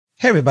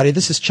Hey everybody,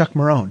 this is Chuck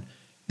Marohn.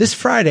 This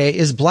Friday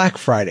is Black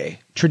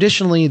Friday,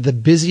 traditionally the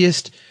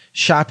busiest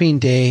shopping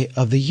day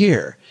of the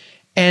year.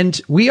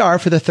 And we are,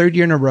 for the third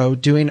year in a row,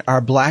 doing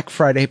our Black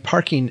Friday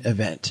parking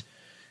event.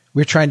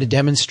 We're trying to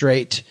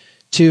demonstrate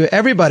to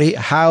everybody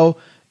how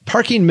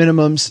parking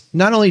minimums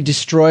not only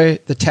destroy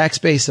the tax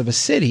base of a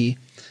city,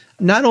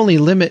 not only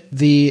limit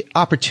the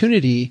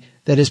opportunity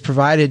that is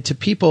provided to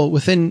people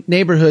within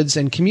neighborhoods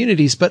and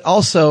communities, but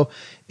also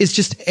is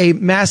just a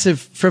massive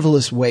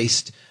frivolous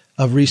waste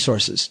of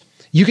resources.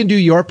 You can do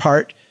your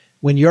part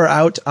when you're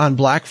out on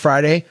Black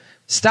Friday.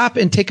 Stop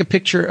and take a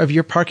picture of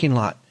your parking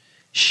lot.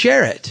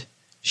 Share it.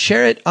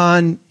 Share it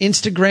on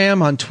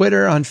Instagram, on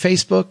Twitter, on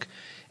Facebook.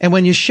 And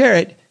when you share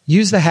it,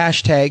 use the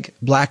hashtag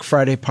Black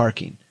Friday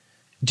Parking.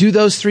 Do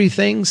those three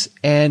things,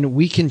 and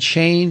we can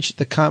change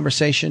the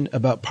conversation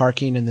about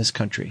parking in this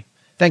country.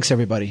 Thanks,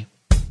 everybody.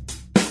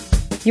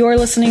 You're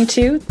listening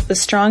to the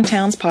Strong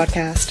Towns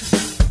Podcast.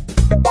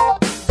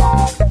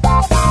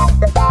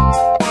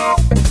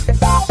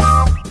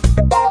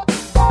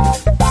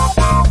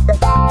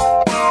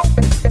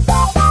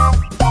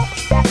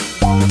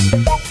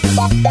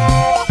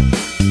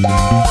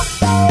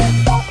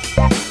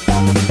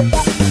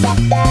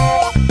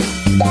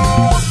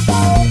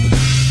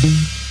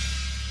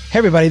 Hey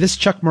everybody, this is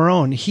Chuck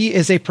Marohn. He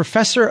is a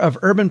professor of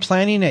urban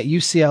planning at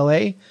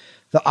UCLA,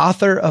 the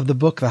author of the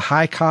book, The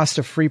High Cost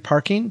of Free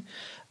Parking.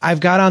 I've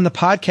got on the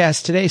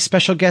podcast today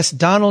special guest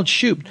Donald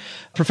Shoup.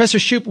 Professor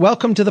Shoup,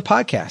 welcome to the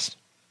podcast.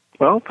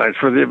 Well, thanks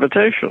for the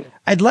invitation.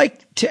 I'd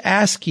like to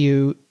ask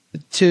you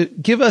to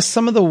give us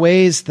some of the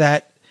ways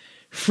that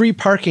free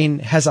parking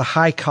has a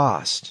high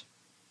cost.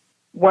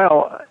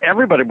 Well,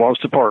 everybody wants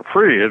to park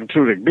free,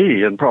 including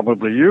me and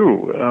probably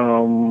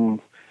you.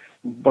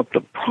 But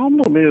the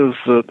problem is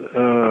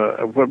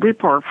that when we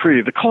park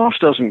free, the cost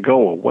doesn't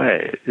go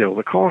away. You know,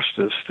 the cost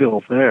is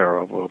still there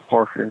of a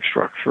parking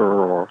structure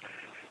or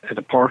in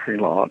a parking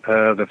lot.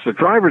 And if the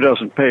driver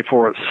doesn't pay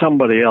for it,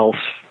 somebody else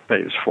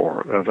pays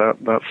for it.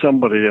 That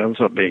somebody ends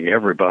up being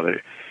everybody,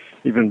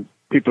 even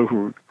people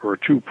who are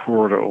too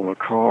poor to own a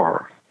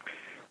car.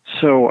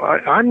 So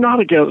I'm not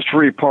against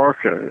free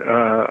parking.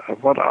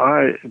 What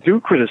I do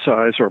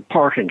criticize are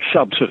parking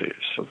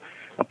subsidies.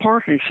 A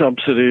parking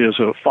subsidy is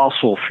a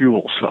fossil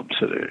fuel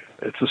subsidy.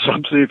 It's a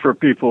subsidy for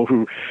people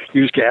who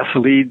use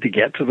gasoline to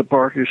get to the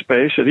parking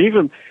space. And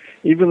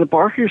even the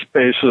parking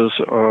spaces,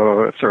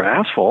 if they're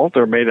asphalt,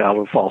 they're made out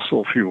of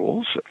fossil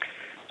fuels.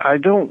 I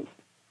don't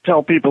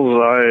tell people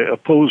that I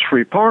oppose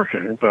free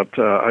parking, but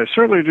I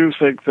certainly do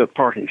think that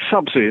parking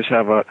subsidies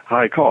have a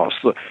high cost.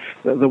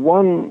 The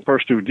one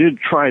person who did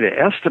try to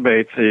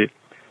estimate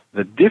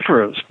the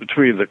difference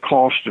between the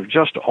cost of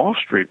just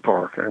off-street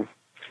parking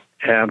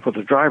and what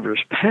the drivers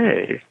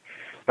pay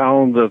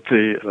found that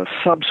the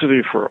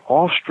subsidy for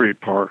off-street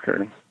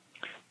parking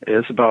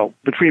is about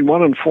between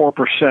 1% and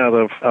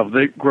 4% of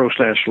the gross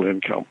national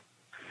income.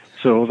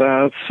 So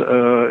that's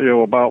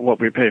about what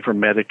we pay for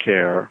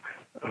Medicare.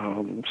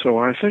 So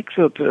I think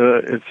that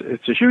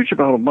it's a huge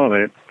amount of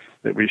money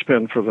that we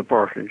spend for the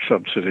parking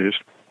subsidies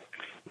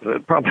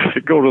that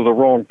probably go to the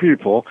wrong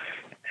people.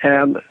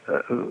 And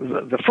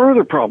the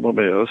further problem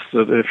is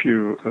that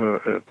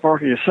if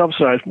parking is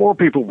subsidized, more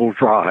people will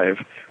drive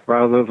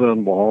rather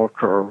than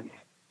walk or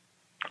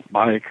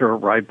bike or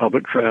ride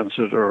public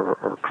transit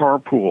or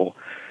carpool.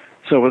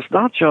 So it's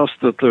not just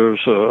that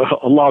there's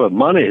a lot of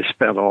money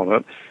spent on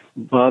it,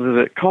 but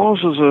it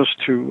causes us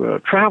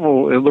to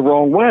travel in the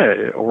wrong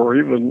way or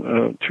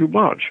even too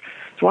much.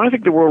 So I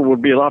think the world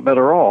would be a lot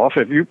better off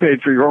if you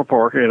paid for your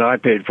parking and I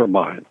paid for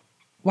mine.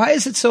 Why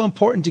is it so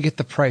important to get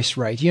the price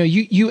right? You know,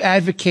 you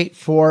advocate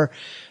for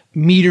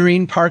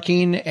metering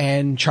parking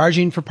and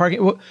charging for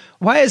parking.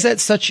 Why is that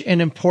such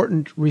an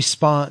important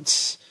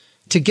response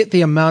to get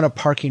the amount of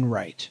parking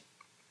right?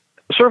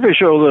 Surveys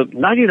show that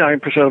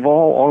 99% of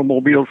all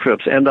automobile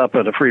trips end up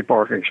in a free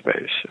parking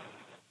space.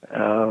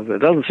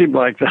 It doesn't seem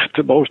like that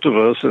to most of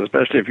us,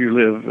 especially if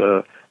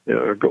you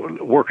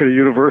work at a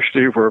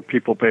university where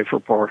people pay for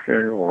parking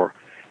or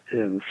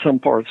in some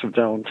parts of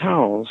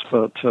downtowns.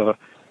 But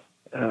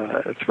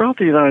throughout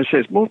the United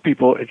States, most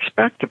people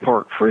expect to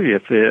park free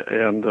at the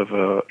end of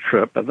a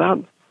trip, and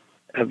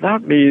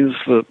that means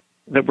that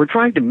we're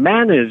trying to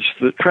manage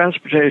the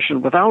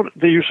transportation without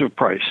the use of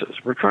prices.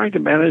 We're trying to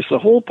manage the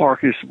whole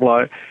parking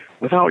supply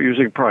without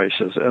using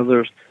prices, and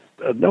there's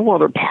no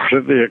other part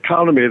of the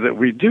economy that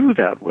we do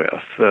that with.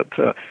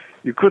 That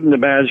you couldn't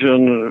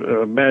imagining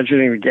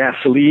the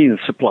gasoline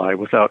supply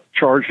without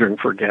charging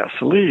for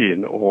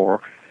gasoline,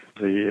 or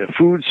the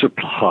food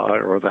supply,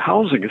 or the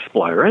housing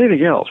supply, or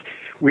anything else.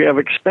 We have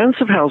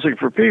expensive housing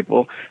for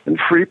people and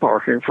free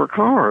parking for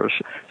cars.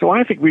 So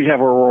I think we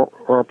have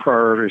our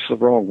priorities the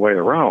wrong way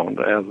around.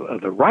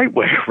 And the right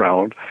way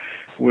around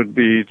would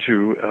be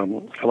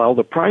to allow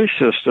the price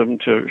system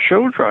to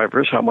show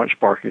drivers how much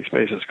parking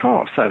spaces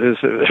cost. That is,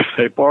 if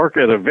they park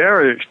at a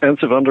very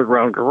expensive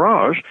underground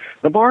garage,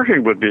 the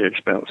parking would be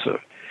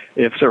expensive.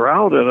 If they're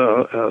out in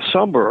a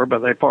suburb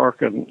and they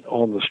park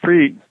on the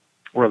street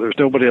where there's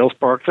nobody else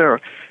parked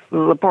there,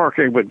 the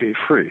parking would be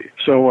free.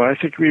 So I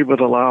think we would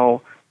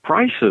allow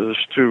prices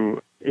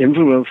to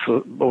influence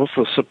both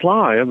the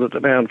supply and the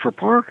demand for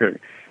parking.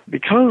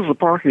 Because the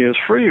parking is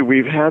free,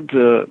 we've had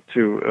to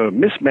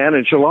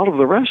mismanage a lot of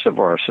the rest of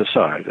our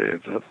society.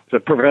 To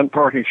prevent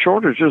parking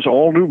shortages,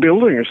 all new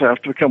buildings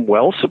have to become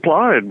well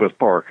supplied with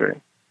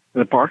parking.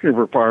 The parking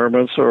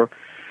requirements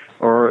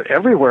are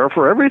everywhere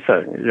for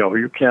everything. You know,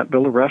 you can't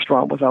build a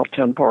restaurant without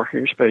 10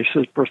 parking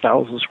spaces per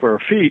 1,000 square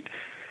feet,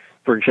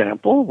 for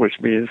example, which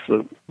means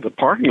the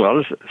parking lot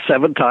is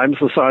 7 times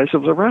the size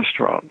of the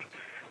restaurant.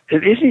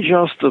 It isn't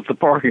just that the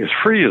parking is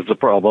free is the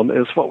problem,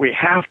 it's what we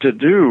have to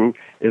do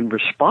in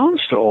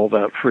response to all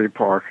that free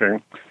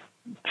parking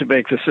to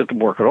make the system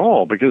work at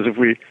all. Because if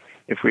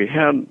we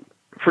had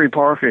free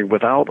parking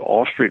without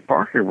off-street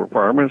parking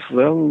requirements,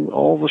 then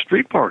all the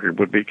street parking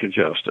would be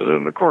congested.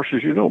 And of course,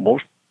 as you know,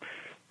 most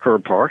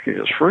curb parking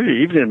is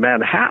free. Even in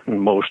Manhattan,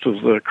 most of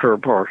the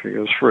curb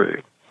parking is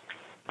free.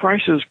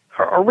 Prices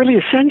are really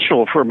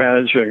essential for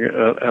managing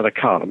an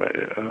economy.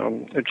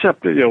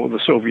 Except, you know, the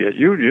Soviet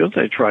Union,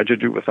 they tried to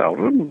do without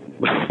them.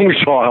 We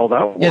saw how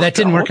that worked. Yeah, that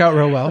didn't work out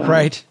real well,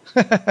 right?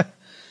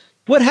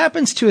 What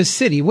happens to a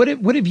city? What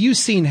have you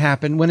seen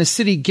happen when a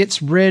city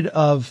gets rid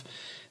of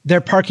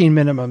their parking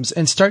minimums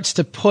and starts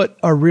to put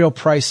a real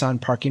price on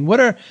parking? What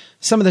are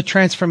some of the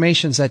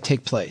transformations that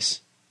take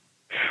place?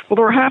 Well,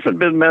 there haven't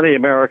been many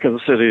American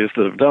cities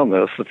that have done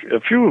this.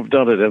 A few have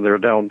done it in their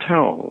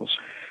downtowns,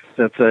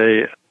 that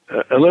they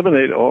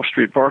eliminate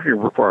off-street parking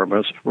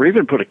requirements or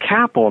even put a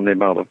cap on the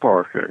amount of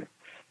parking.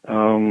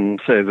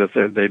 Say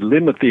that they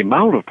limit the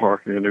amount of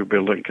parking a new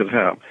building can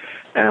have.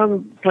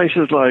 And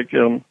places like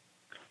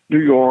New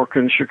York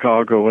and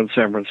Chicago and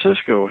San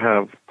Francisco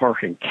have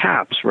parking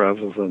caps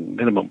rather than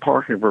minimum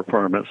parking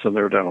requirements in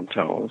their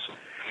downtowns.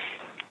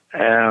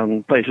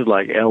 And places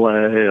like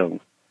LA and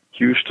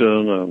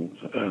Houston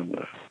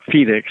and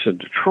Phoenix and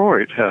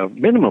Detroit have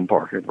minimum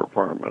parking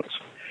requirements.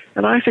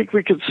 And I think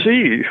we could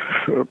see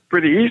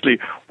pretty easily,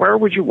 where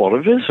would you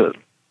want to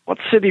visit? What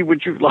city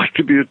would you like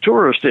to be a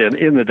tourist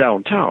in the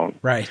downtown?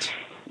 Right.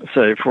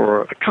 Say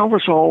for a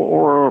conference hall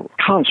or a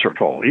concert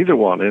hall, either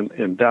one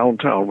in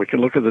downtown. We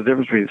can look at the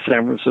difference between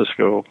San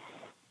Francisco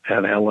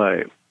and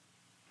LA.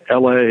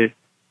 LA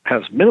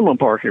has minimum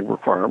parking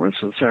requirements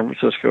and San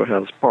Francisco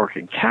has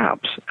parking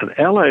caps. And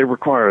LA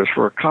requires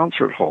for a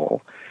concert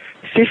hall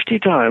 50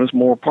 times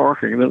more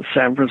parking than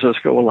San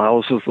Francisco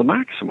allows as the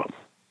maximum.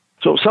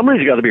 So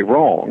somebody's got to be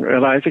wrong.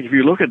 And I think if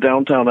you look at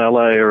downtown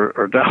LA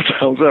or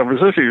downtown San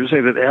Francisco, you say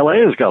that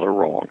LA has got it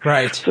wrong.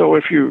 Right. So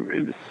if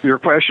your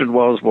question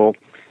was, well,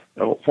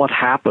 what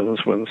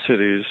happens when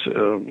cities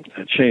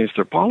change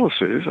their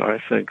policies? I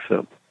think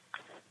that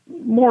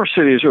more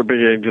cities are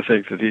beginning to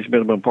think that these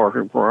minimum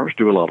parking requirements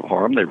do a lot of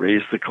harm. They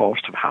raise the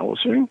cost of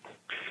housing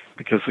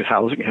because the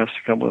housing has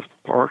to come with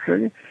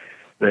parking.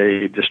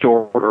 They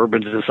distort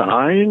urban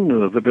design.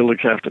 The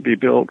buildings have to be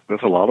built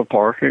with a lot of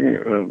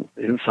parking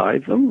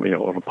inside them, you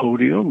know, on a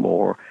podium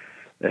or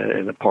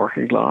in a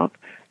parking lot.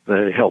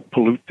 They help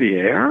pollute the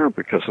air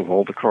because of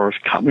all the cars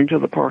coming to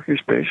the parking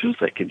spaces.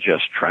 They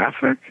congest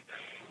traffic.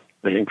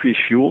 They increase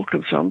fuel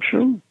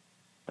consumption.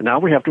 And now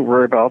we have to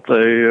worry about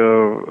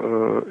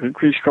the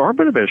increased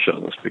carbon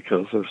emissions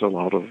because there's a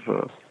lot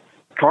of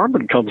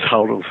carbon comes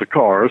out of the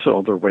cars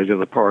on their way to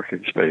the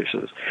parking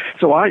spaces.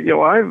 So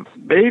I've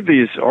made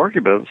these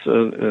arguments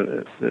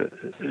in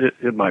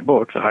my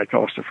book, The High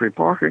Cost of Free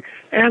Parking,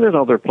 and in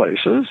other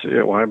places. You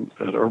know, I'm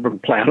an urban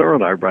planner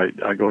and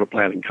I go to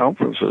planning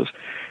conferences,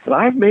 and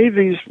I've made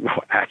these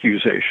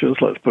accusations,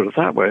 let's put it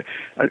that way,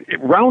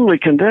 roundly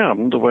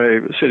condemned the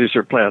way cities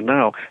are planned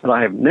now, and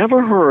I have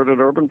never heard an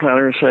urban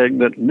planner saying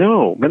that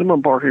no,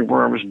 minimum parking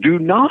requirements do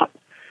not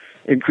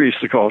increase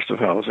the cost of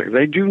housing.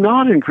 They do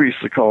not increase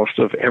the cost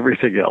of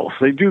everything else.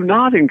 They do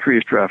not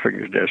increase traffic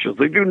congestion.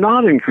 They do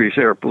not increase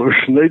air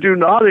pollution. They do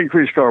not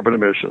increase carbon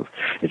emissions.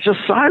 It's just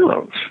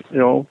silence. You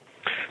know,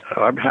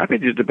 I'm happy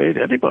to debate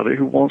anybody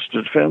who wants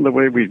to defend the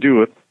way we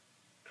do it.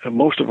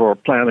 Most of our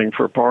planning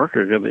for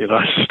parking in the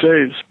United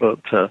States,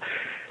 but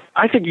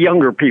I think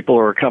younger people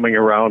are coming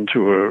around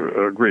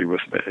to agree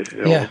with me.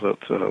 You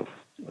know,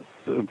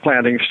 that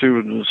planning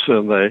students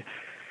and they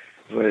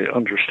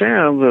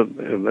understand that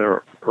in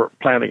their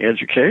planning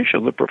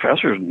education, the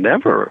professors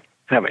never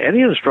have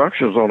any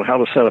instructions on how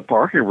to set a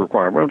parking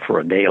requirement for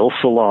a nail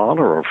salon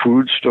or a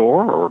food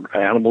store or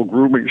animal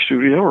grooming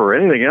studio or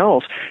anything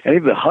else, any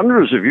of the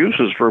hundreds of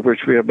uses for which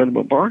we have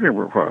minimum parking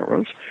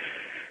requirements.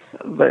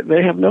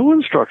 They have no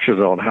instruction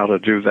on how to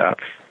do that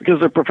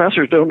because the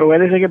professors don't know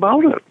anything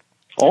about it.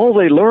 All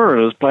they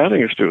learn as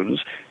planning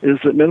students is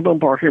that minimum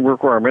parking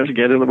requirements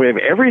get in the way of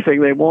everything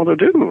they want to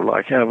do,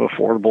 like have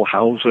affordable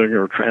housing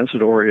or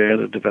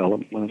transit-oriented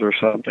development or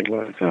something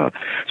like that.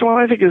 So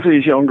I think as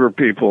these younger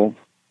people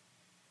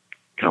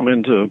come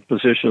into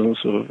positions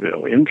of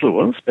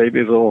influence,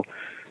 maybe they'll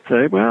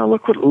say, well,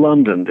 look what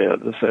London did.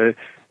 They say,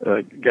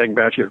 getting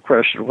back to your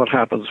question, what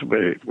happens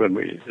when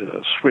we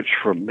switch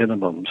from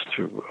minimums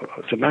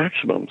to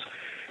maximums?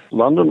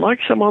 London, like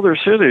some other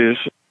cities,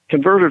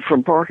 converted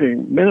from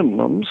parking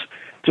minimums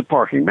to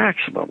parking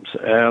maximums.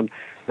 And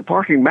the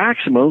parking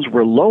maximums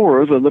were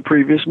lower than the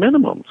previous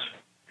minimums.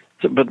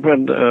 But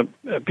when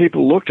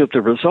people looked at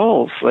the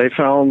results, they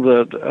found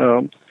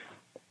that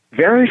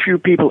very few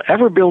people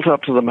ever built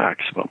up to the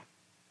maximum.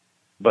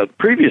 But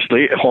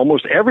previously,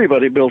 almost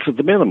everybody built at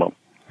the minimum.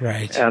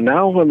 Right. And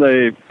now when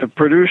they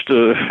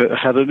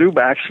had a new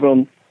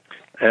maximum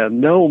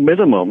and no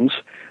minimums,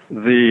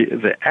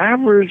 the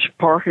average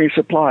parking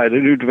supply at a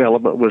new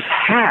development was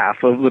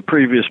half of the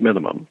previous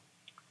minimum.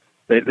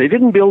 They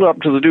didn't build up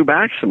to the new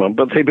maximum,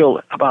 but they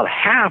built about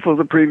half of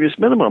the previous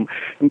minimum,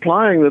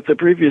 implying that the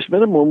previous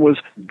minimum was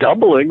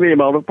doubling the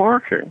amount of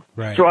parking.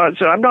 Right. So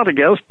I'm not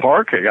against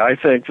parking. I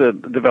think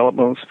that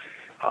developments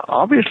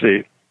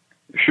obviously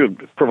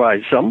should provide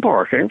some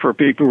parking for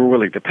people who are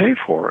willing to pay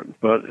for it.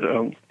 But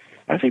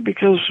I think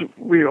because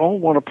we all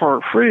want to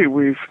park free,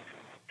 we've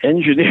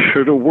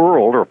engineered a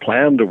world or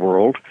planned a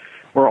world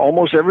where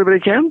almost everybody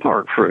can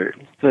park free.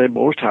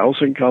 Most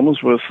housing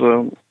comes with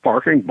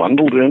parking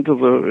bundled into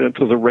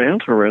the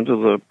rent or into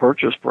the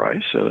purchase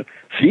price. It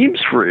seems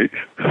free.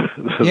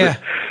 Yeah.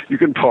 You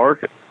can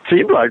park. It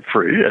seems like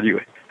free, and you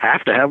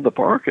have to have the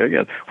parking.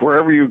 And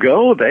wherever you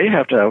go, they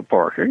have to have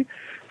parking.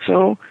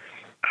 So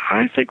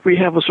I think we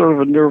have a sort of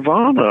a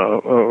nirvana,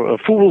 a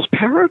fool's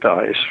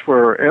paradise,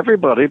 where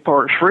everybody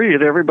parks free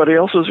at everybody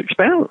else's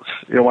expense.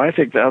 I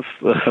think that's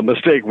the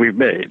mistake we've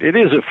made. It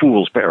is a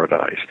fool's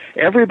paradise.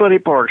 Everybody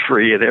parks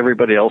free at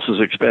everybody else's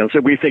expense,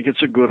 and we think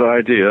it's a good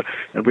idea,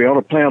 and we ought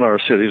to plan our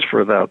cities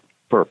for that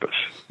purpose.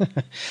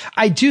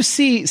 I do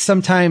see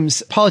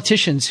sometimes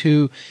politicians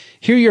who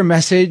hear your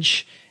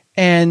message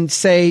and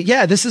say,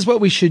 yeah, this is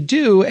what we should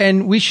do,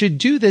 and we should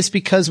do this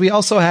because we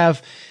also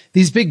have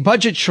these big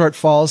budget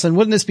shortfalls, and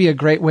wouldn't this be a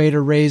great way to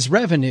raise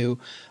revenue?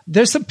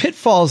 There's some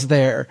pitfalls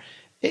there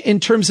in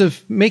terms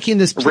of making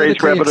this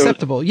politically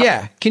acceptable.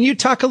 Yeah. Can you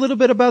talk a little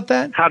bit about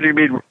that? How do you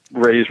mean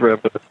raise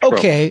revenue?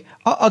 Okay.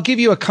 I'll give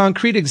you a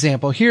concrete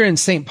example. Here in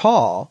St.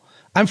 Paul,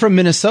 I'm from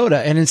Minnesota,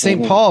 and in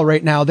St. Paul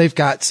right now, they've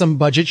got some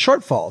budget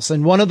shortfalls.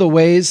 And one of the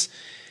ways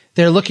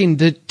they're looking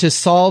to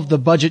solve the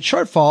budget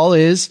shortfall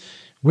is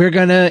we're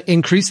going to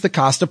increase the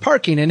cost of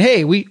parking. And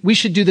hey, we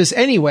should do this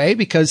anyway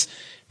because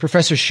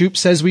Professor Shoup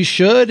says we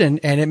should, and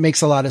it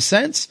makes a lot of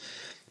sense.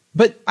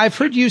 But I've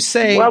heard you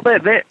say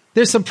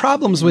there's some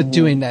problems with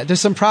doing that.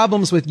 There's some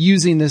problems with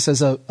using this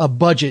as a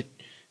budget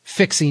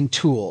fixing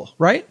tool,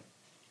 right?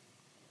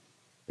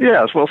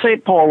 Yes. Well,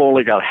 St. Paul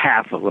only got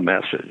half of the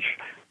message.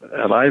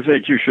 And I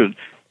think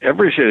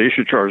every city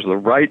should charge the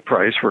right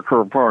price for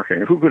curb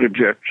parking. Who could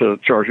object to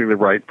charging the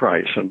right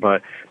price? And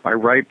by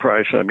right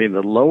price, I mean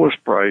the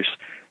lowest price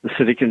the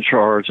city can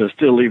charge and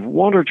still leave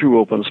one or two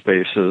open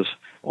spaces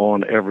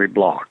on every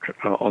block,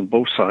 on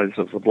both sides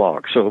of the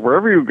block. So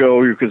wherever you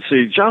go, you can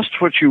see just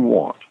what you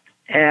want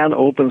and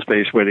open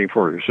space waiting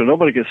for you. So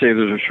nobody can say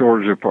there's a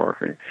shortage of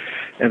parking.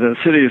 And in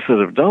cities that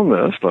have done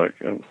this, like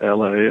in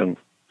LA and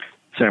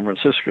San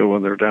Francisco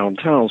when they're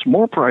downtowns,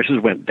 more prices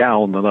went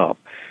down than up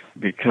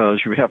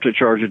because you have to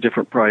charge a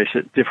different price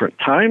at different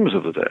times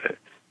of the day.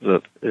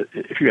 That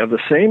if you have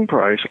the same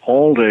price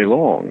all day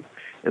long,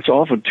 it's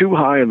often too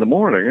high in the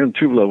morning and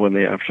too low in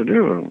the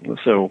afternoon.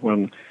 So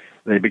when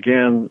they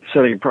began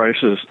setting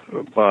prices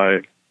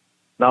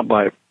not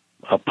by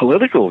a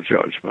political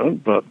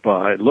judgment, but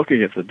by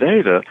looking at the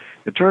data,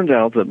 it turned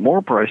out that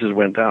more prices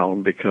went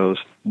down because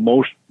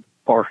most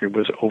parking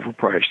was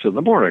overpriced in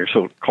the morning.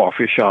 So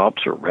coffee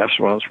shops or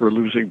restaurants were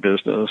losing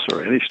business,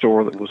 or any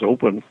store that was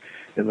open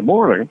in the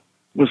morning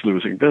was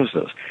losing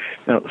business.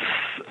 Now,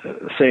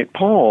 St.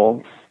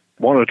 Paul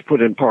wanted to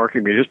put in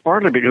parking meters,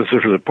 partly because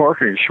there was a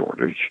parking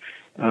shortage.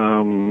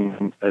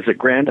 Is it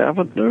Grand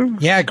Avenue?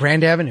 Yeah,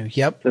 Grand Avenue.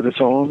 Yep. That it's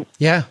on?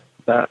 Yeah.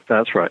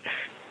 That's right.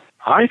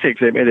 I think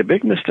they made a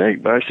big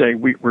mistake by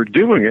saying we're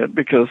doing it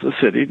because the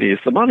city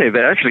needs the money. They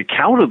actually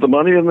counted the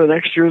money in the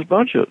next year's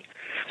budget.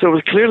 So it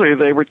was clearly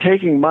they were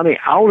taking money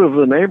out of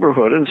the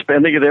neighborhood and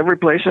spending it every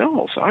place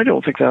else. I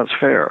don't think that's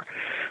fair.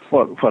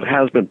 What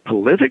has been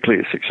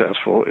politically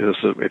successful is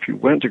that if you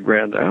went to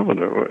Grand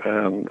Avenue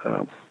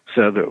and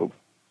said,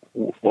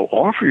 we'll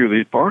offer you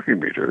these parking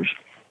meters,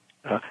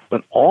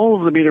 but all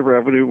of the meter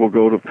revenue will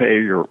go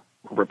to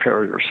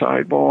repair your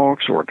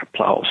sidewalks, or to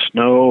plow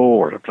snow,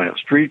 or to plant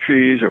street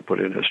trees, or put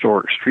in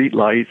historic street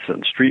lights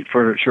and street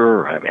furniture,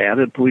 or have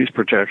added police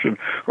protection,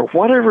 or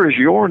whatever is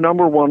your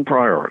number one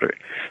priority,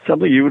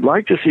 something you would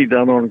like to see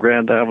done on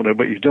Grand Avenue,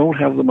 but you don't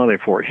have the money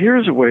for it.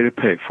 Here's a way to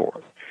pay for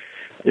it.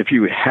 If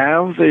you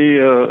have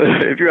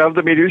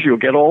the meters, you'll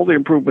get all the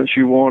improvements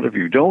you want. If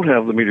you don't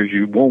have the meters,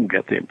 you won't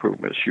get the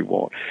improvements you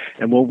want.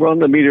 And we'll run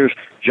the meters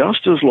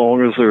just as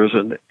long as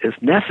is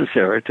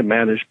necessary to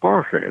manage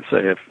parking. And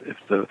say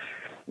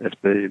if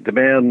the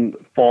demand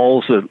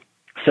falls at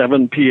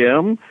 7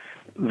 p.m.,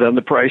 then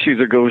the price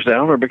either goes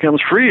down or becomes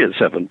free at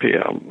 7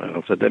 p.m. And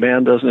if the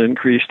demand doesn't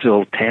increase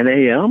till 10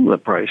 a.m., the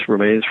price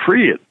remains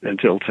free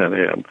until 10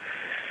 a.m.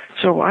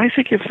 So I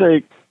think if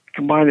they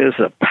combine it as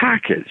a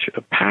package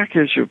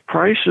of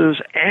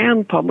prices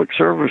and public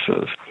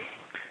services,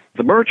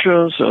 the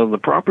merchants and the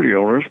property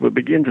owners would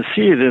begin to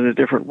see it in a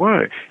different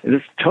way. And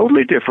it's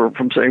totally different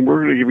from saying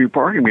we're going to give you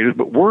parking meters,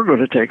 but we're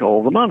going to take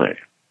all the money.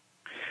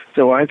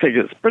 So I think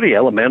it's pretty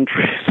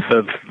elementary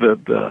that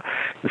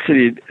the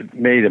city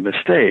made a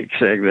mistake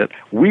saying that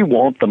we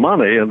want the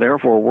money and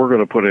therefore we're going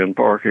to put in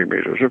parking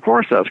meters. Of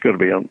course, that's going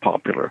to be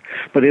unpopular.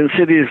 But in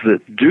cities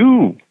that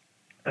do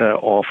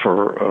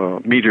offer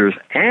meters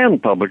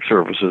and public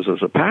services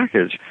as a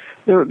package,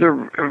 they're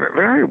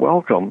very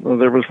welcome.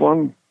 There was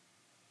one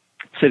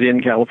city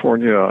in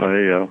California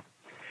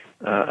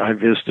I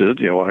visited.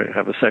 I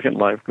have a second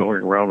life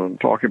going around and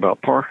talking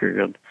about parking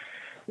and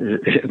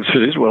in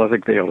cities, what I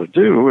think they ought to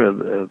do,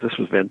 and this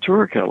was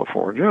Ventura,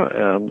 California,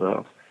 and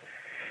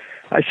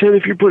I said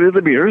if you put in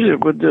the meters,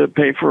 it would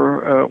pay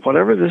for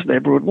whatever this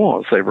neighborhood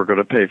wants. They were going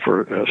to pay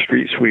for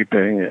street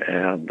sweeping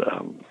and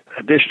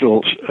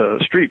additional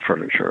street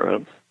furniture.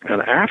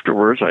 And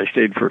afterwards, I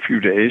stayed for a few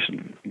days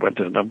and went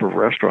to a number of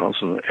restaurants,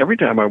 and every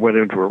time I went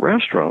into a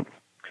restaurant,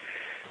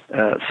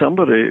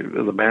 somebody,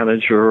 the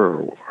manager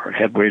or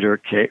head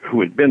waiter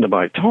who had been to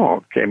my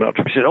talk came up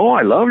to me and said, "Oh,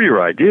 I love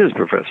your ideas,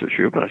 Professor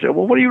Shoup." And I said,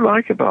 "Well, what do you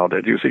like about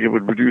it? Do you think it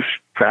would reduce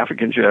traffic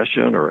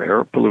congestion or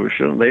air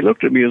pollution?" And they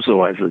looked at me as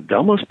though I was the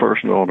dumbest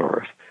person on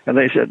earth. And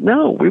they said,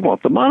 "No, we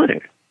want the money."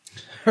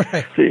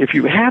 Right. See, if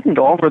you hadn't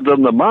offered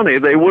them the money,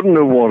 they wouldn't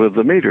have wanted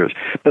the meters.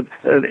 But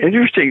an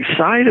interesting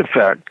side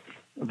effect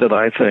that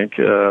I think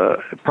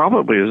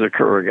probably is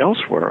occurring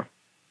elsewhere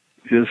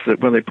is that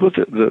when they put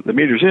the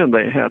meters in,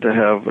 they had to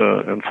have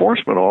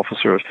enforcement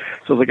officers.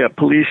 So they got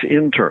police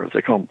interns.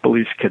 They call them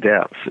police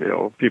cadets.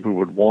 People who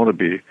would want to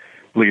be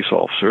police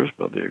officers,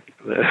 but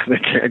they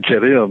can't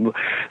get in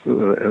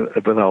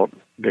without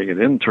being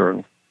an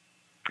intern.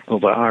 So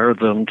they hired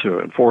them to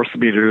enforce the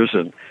meters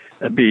and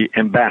be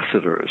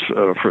ambassadors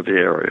for the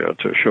area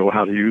to show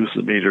how to use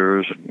the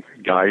meters and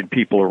guide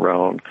people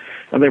around.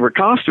 And they were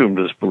costumed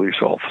as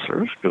police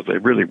officers because they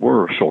really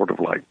were sort of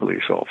like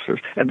police officers.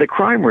 And the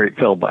crime rate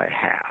fell by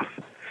half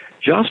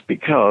just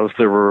because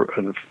there were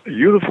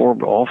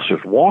uniformed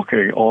officers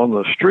walking on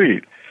the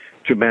street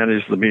to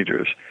manage the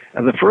meters.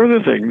 And the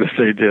further thing that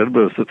they did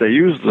was that they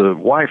used the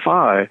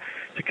Wi-Fi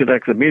to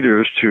connect the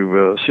meters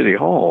to City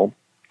Hall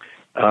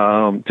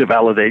to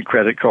validate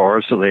credit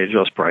cards, so they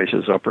adjust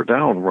prices up or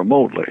down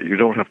remotely. You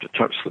don't have to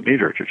touch the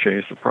meter to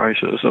change the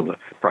prices, and the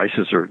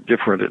prices are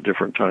different at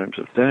different times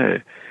of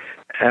day.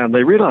 And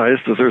they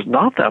realized that there's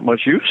not that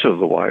much use of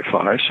the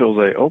Wi-Fi, so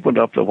they opened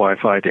up the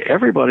Wi-Fi to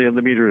everybody in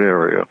the metered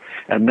area.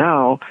 And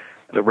now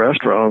the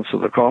restaurants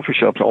and the coffee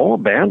shops all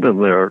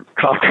abandon their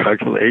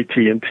contract with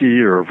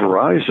AT&T or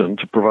Verizon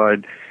to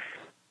provide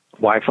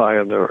Wi-Fi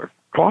in their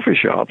coffee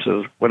shops.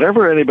 Is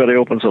whenever anybody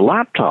opens a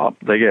laptop,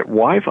 they get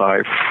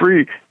Wi-Fi,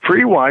 free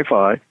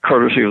Wi-Fi,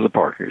 courtesy of the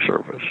parking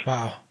service.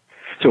 Wow.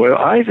 So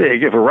I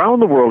think if around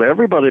the world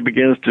everybody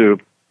begins to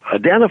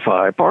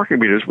identify parking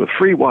meters with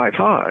free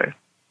Wi-Fi,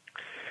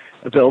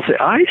 they'll say,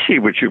 "I see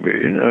what you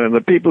mean," and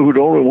the people who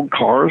don't own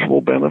cars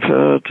will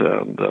benefit,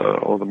 and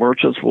or the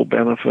merchants will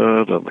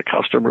benefit, and the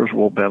customers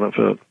will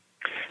benefit.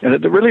 And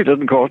it really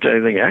doesn't cost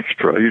anything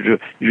extra. You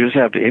just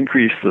have to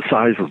increase the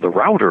size of the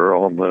router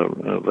on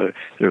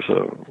there's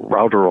a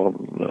router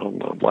on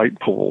the light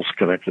poles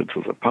connected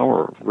to the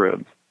power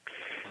grid.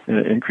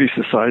 Increase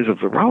the size of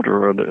the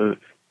router, and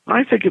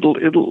I think it'll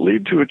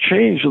lead to a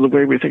change in the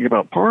way we think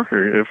about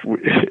parking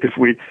if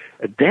we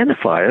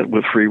identify it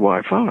with free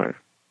Wi-Fi.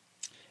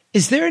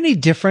 Is there any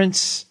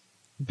difference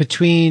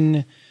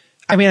between?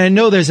 I mean, I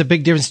know there's a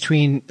big difference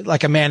between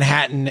like a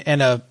Manhattan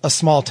and a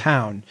small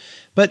town,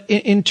 but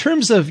in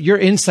terms of your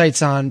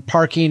insights on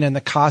parking and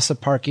the cost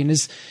of parking,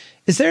 is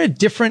there a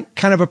different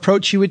kind of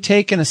approach you would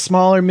take in a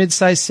smaller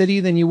mid-sized city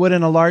than you would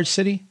in a large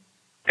city?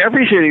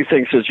 Every city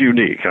thinks it's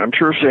unique. I'm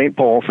sure St.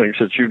 Paul thinks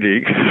it's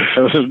unique.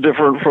 It's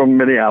different from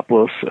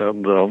Minneapolis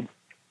and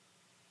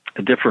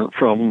different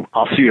from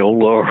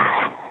Osceola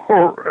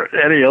or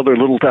any other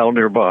little town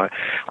nearby.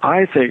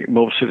 I think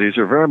most cities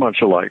are very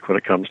much alike when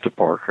it comes to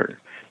parking.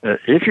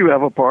 If you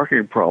have a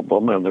parking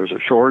problem and there's a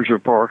shortage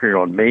of parking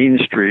on Main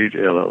Street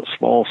in a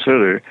small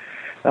city,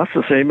 that's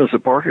the same as the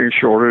parking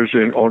shortage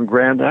on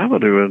Grand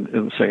Avenue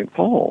in St.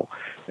 Paul.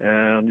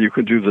 And you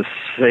could do the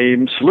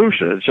same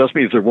solution. It just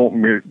means there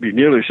won't be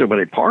nearly so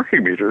many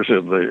parking meters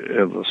in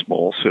the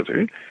small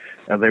city,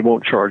 and they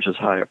won't charge as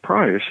high a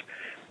price.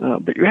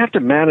 But you have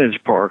to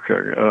manage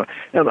parking.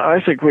 And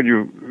I think when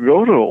you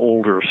go to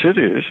older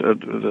cities,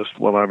 this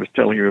what I was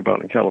telling you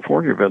about in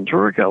California,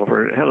 Ventura,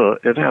 California,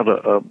 it had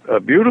a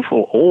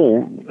beautiful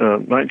old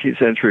 19th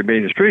century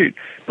main street,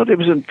 but it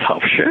was in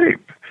tough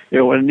shape.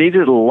 And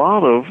needed a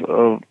lot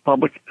of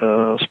public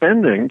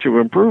spending to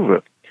improve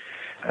it.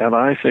 And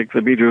I think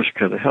the meters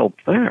could help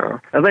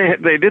there. And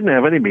they didn't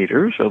have any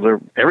meters,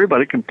 so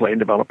everybody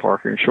complained about a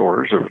parking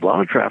shortage. There was a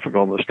lot of traffic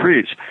on the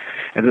streets.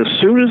 And as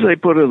soon as they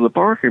put in the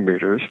parking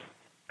meters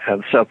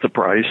and set the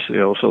price,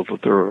 so that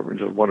there were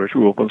one or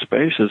two open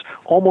spaces,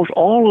 almost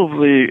all of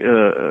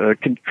the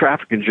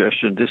traffic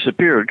congestion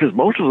disappeared because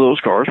most of those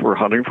cars were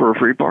hunting for a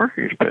free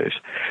parking space.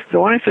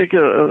 So I think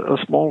a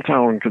small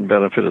town can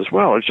benefit as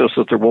well. It's just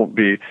that there won't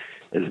be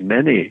as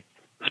many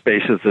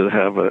spaces that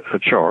have a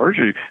charge.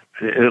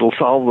 It'll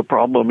solve the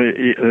problem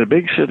in a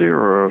big city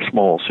or a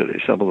small city.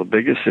 Some of the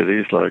biggest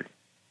cities like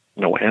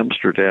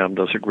Amsterdam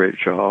does a great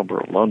job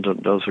or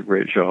London does a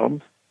great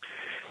job.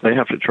 They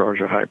have to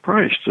charge a high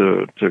price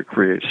to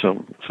create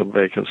some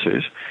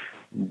vacancies,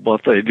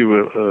 but they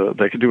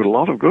can do a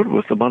lot of good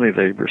with the money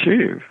they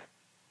receive.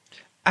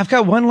 I've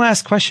got one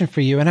last question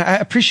for you, and I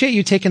appreciate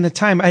you taking the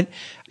time.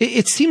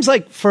 It seems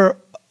like for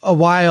a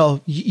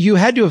while you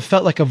had to have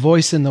felt like a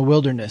voice in the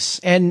wilderness,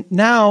 and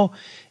now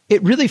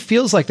it really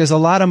feels like there's a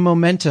lot of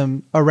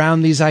momentum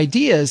around these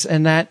ideas,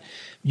 and that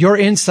your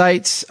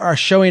insights are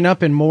showing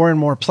up in more and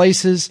more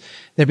places.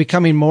 They're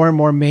becoming more and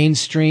more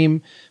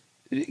mainstream.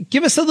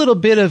 Give us a little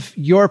bit of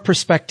your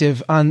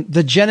perspective on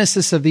the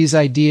genesis of these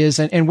ideas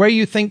and where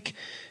you think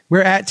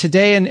we're at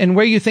today and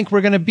where you think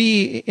we're going to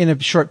be in a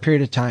short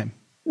period of time.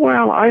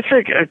 Well, I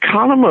think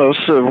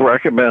economists have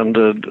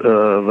recommended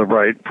the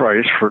right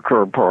price for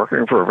curb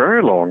parking for a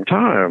very long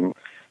time,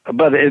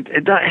 but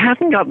it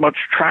hasn't got much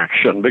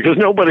traction because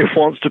nobody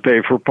wants to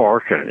pay for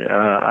parking.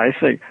 I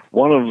think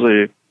one of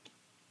the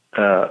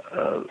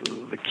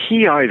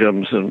key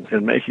items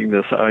in making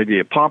this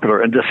idea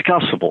popular and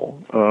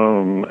discussable,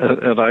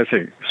 and I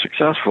think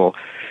successful,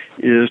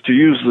 is to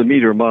use the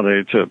meter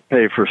money to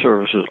pay for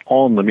services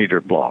on the meter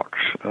blocks.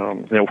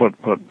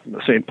 What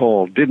St.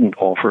 Paul didn't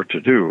offer to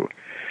do.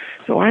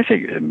 So I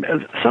think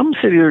some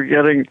cities are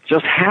getting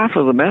just half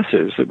of the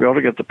message that we ought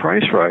to get the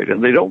price right,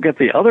 and they don't get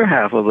the other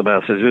half of the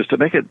message is to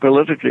make it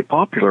politically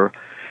popular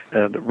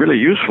and really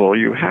useful.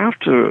 You have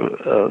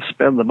to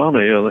spend the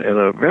money in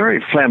a very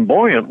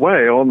flamboyant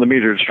way on the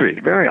metered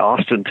street, very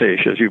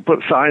ostentatious. You put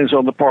signs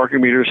on the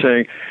parking meter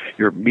saying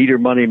your meter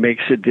money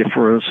makes a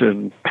difference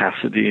in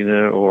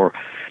Pasadena, or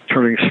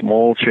turning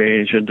small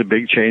change into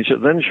big change,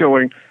 and then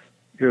showing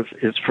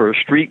it's for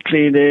street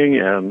cleaning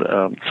and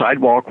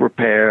sidewalk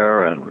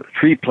repair and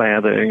tree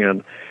planting,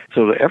 and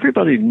so that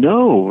everybody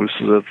knows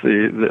that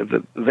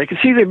they can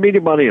see their meter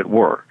money at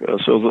work,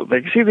 so that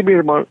they can see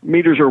the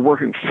meters are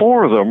working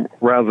for them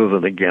rather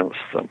than against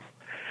them.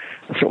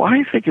 So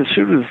I think as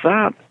soon as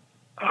that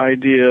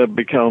idea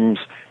becomes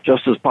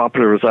just as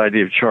popular as the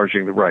idea of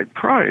charging the right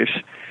price,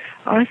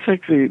 I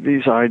think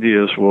these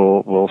ideas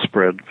will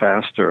spread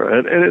faster.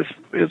 And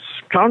it's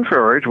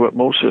contrary to what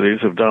most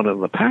cities have done in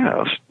the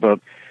past, but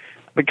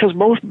because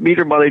most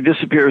meter money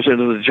disappears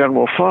into the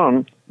general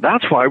fund,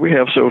 that's why we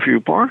have so few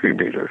parking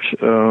meters.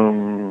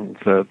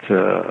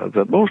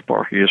 That most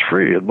parking is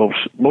free, and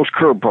most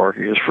curb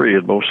parking is free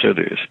in most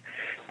cities.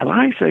 And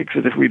I think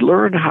that if we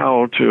learn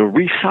how to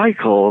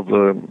recycle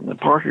the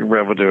parking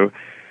revenue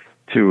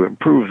to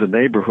improve the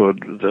neighborhood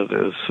that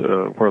is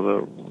where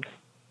the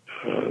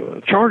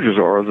charges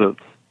are,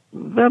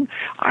 then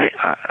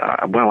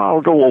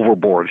I'll go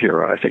overboard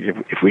here. I think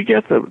if we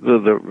get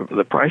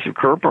the price of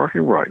curb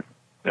parking right,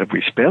 if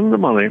we spend the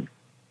money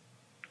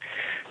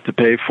to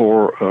pay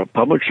for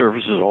public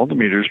services on the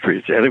meter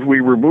streets, and if we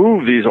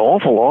remove these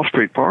awful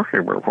off-street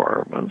parking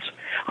requirements,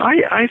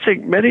 I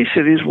think many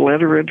cities will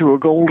enter into a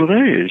golden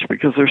age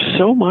because there's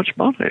so much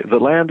money. The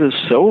land is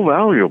so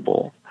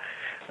valuable.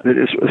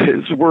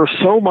 It's worth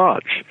so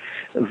much.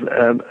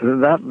 And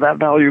that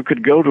value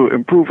could go to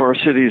improve our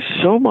cities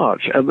so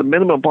much, and the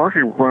minimum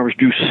parking requirements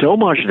do so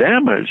much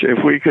damage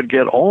if we could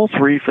get all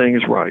three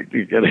things right: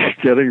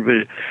 getting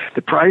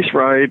the price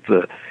right,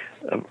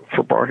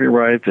 for parking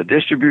right, the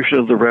distribution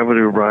of the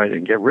revenue right,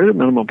 and get rid of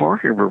minimum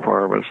parking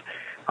requirements.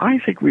 I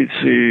think we'd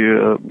see,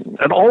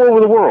 and all over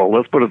the world,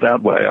 let's put it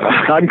that way.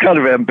 I'm kind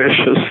of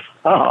ambitious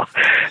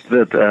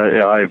that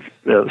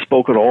I've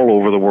spoken all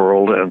over the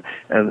world,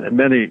 and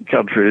many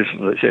countries,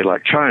 they say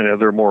like China,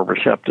 they're more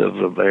receptive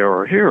than they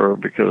are here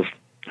because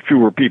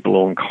fewer people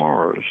own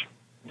cars.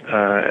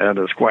 And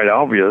it's quite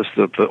obvious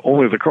that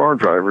only the car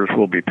drivers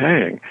will be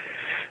paying.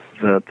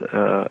 And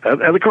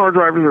the car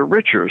drivers are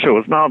richer, so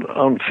it's not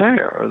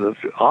unfair. It's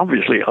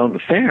obviously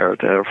unfair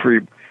to have free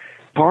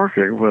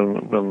parking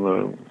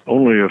when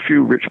only a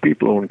few rich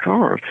people own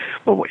cars.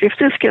 But if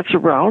this gets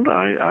around,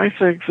 I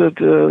think that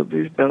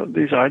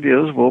these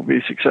ideas will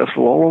be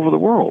successful all over the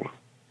world.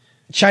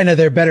 China,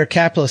 they're better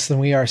capitalists than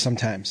we are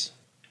sometimes.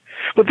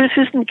 But this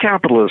isn't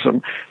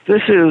capitalism.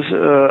 This is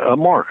a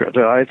market.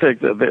 I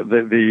think that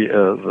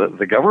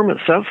the government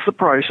sets the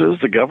prices,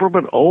 the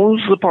government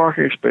owns the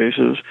parking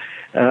spaces,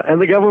 and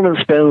the government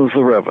spends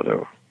the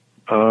revenue.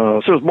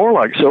 So it's more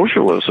like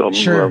socialism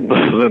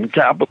than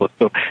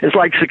capitalism. It's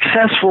like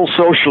successful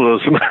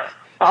socialism.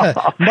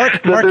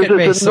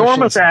 Market-based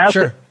enormous socialism.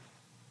 Sure.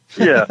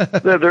 Yeah,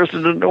 there's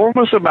an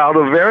enormous amount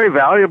of very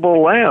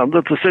valuable land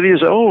that the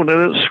cities own,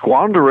 and it's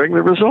squandering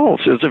the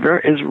results. It's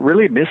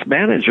really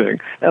mismanaging,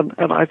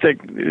 and I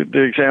think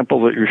the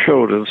example that you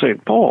showed in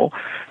St. Paul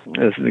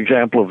is an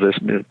example of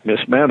this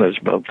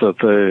mismanagement. That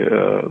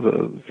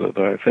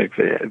I think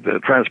the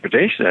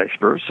transportation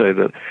experts say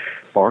that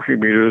parking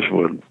meters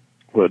would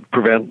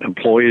prevent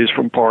employees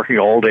from parking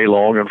all day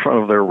long in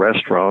front of their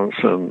restaurants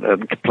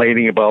and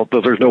complaining about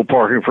that there's no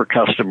parking for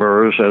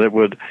customers, and it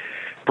would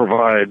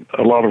provide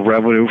a lot of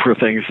revenue for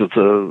things that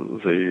the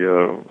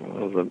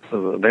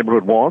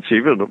neighborhood wants,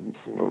 even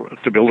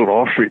to build an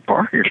off-street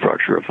parking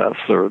structure if that's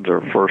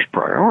their first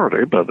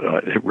priority. But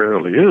it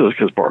rarely is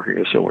because parking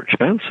is so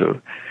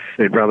expensive.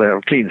 They'd rather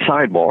have clean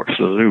sidewalks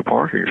than a new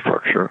parking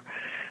structure.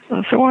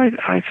 So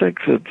I think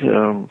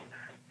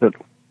that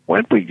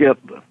when we get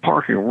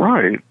parking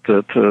right,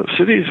 that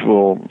cities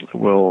will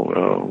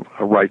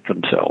right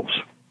themselves.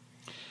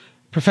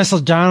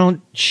 Professor Donald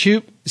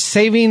Shoup,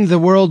 saving the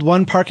world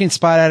one parking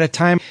spot at a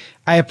time.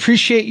 I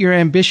appreciate your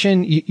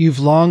ambition. You've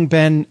long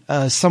been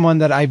someone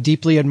that I've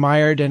deeply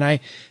admired, and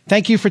I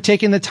thank you for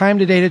taking the time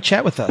today to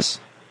chat with us.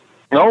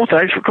 No,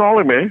 thanks for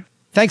calling me.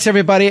 Thanks,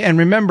 everybody. And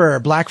remember,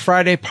 Black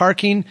Friday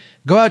parking,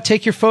 go out,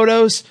 take your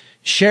photos,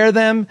 share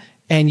them,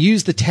 and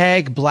use the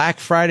tag Black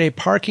Friday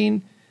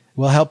Parking.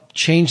 We'll help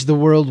change the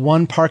world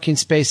one parking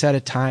space at a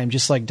time,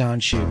 just like Don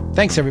Shoup.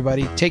 Thanks,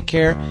 everybody. Take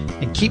care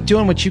and keep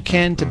doing what you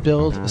can to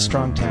build a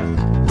strong town.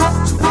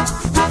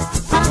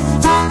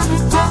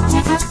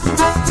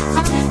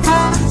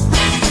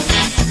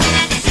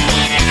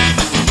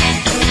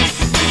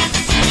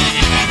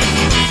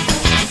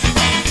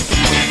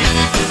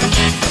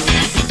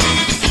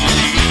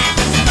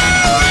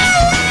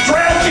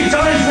 Traffic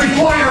times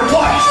require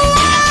what?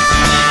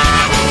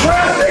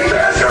 Traffic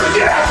measures,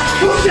 yes!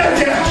 Who said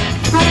that?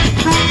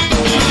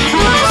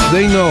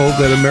 They know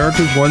that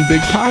America's one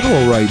big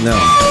pothole right now.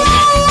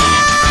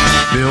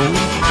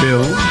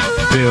 Bill.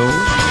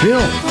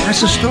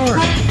 That's the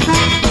story.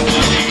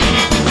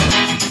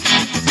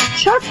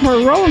 Chuck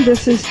Marohn,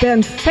 this has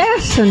been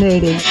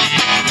fascinating.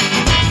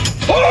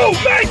 Oh,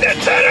 Magnet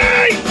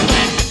City!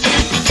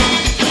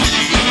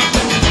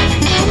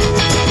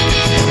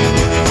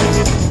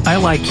 I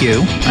like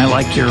you. I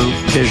like your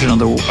vision of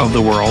the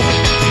world.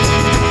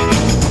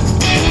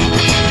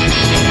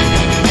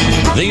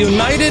 The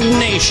United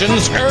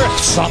Nations Earth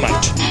Summit,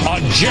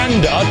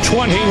 Agenda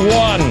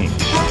 21.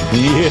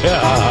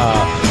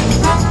 Yeah.